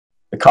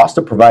cost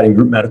of providing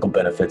group medical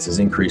benefits has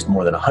increased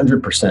more than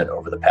 100%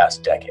 over the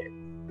past decade.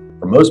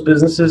 For most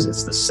businesses,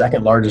 it's the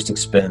second largest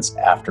expense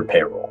after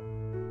payroll.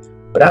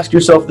 But ask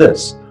yourself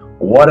this: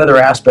 what other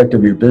aspect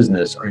of your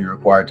business are you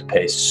required to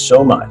pay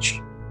so much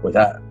with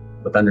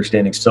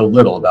understanding so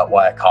little about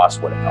why it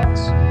costs what it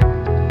costs?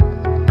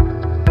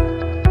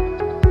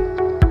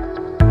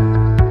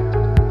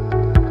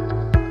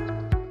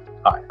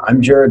 Hi,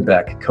 I'm Jarid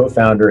BECK,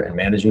 co-founder and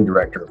managing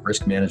director of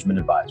Risk Management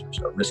Advisors,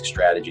 a risk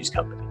strategies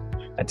company.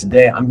 And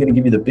today I'm going to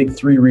give you the big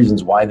 3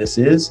 reasons why this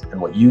is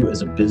and what you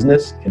as a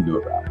business can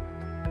do about it.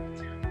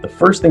 The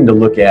first thing to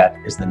look at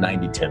is the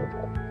 90-10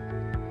 rule.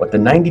 What the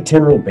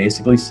 90-10 rule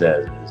basically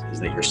says is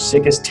that your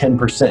sickest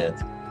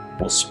 10%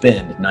 will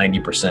spend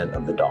 90%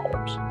 of the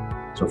dollars.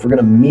 So if we're going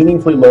to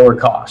meaningfully lower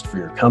cost for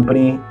your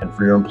company and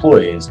for your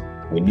employees,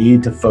 we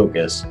need to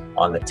focus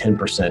on the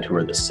 10% who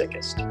are the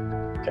sickest.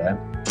 Okay?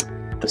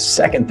 The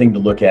second thing to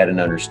look at and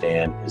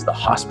understand is the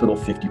hospital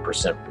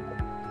 50% rule.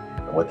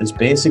 And what this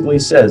basically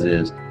says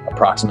is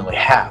approximately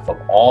half of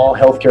all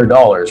healthcare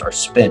dollars are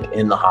spent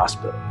in the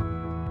hospital.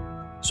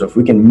 So if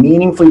we can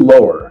meaningfully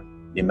lower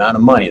the amount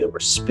of money that we're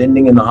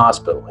spending in the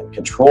hospital and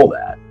control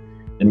that,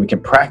 then we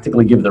can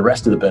practically give the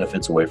rest of the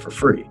benefits away for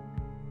free.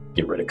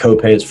 Get rid of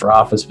copays for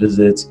office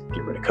visits,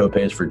 get rid of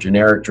copays for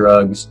generic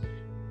drugs,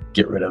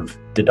 get rid of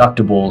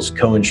deductibles,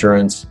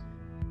 coinsurance,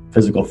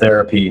 physical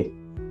therapy,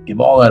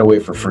 give all that away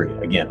for free.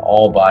 Again,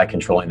 all by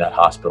controlling that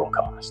hospital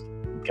cost,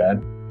 okay?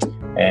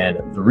 And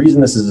the reason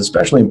this is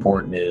especially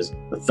important is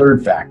the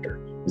third factor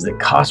is that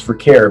costs for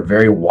care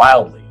vary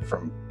wildly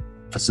from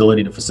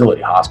facility to facility,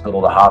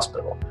 hospital to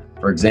hospital.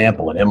 For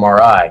example, an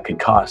MRI could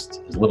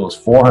cost as little as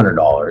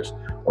 $400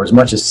 or as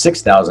much as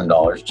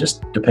 $6,000,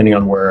 just depending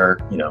on where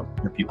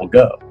your people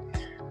go.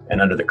 And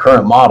under the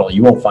current model,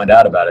 you won't find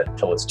out about it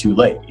until it's too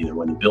late, either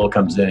when the bill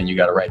comes in and you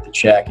got to write the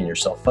check in your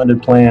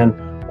self-funded plan,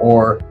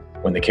 or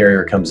when the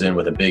carrier comes in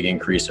with a big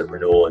increase at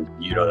renewal and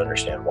you don't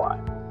understand why.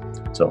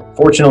 So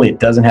fortunately, it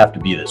doesn't have to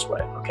be this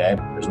way, okay?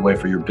 There's a way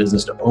for your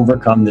business to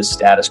overcome this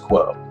status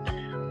quo.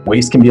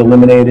 Waste can be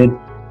eliminated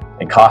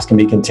and costs can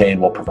be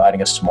contained while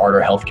providing a smarter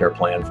healthcare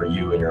plan for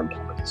you and your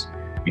employees.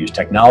 We use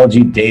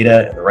technology,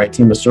 data, and the right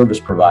team of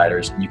service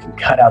providers, and you can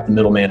cut out the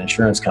middleman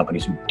insurance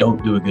companies who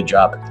don't do a good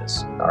job at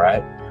this, all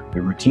right? We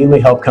routinely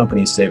help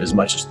companies save as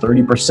much as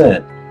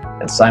 30%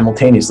 and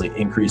simultaneously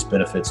increase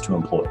benefits to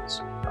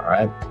employees. All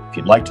right. If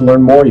you'd like to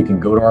learn more, you can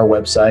go to our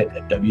website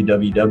at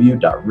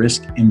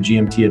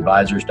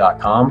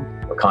www.riskmgmtadvisors.com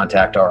or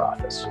contact our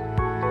office.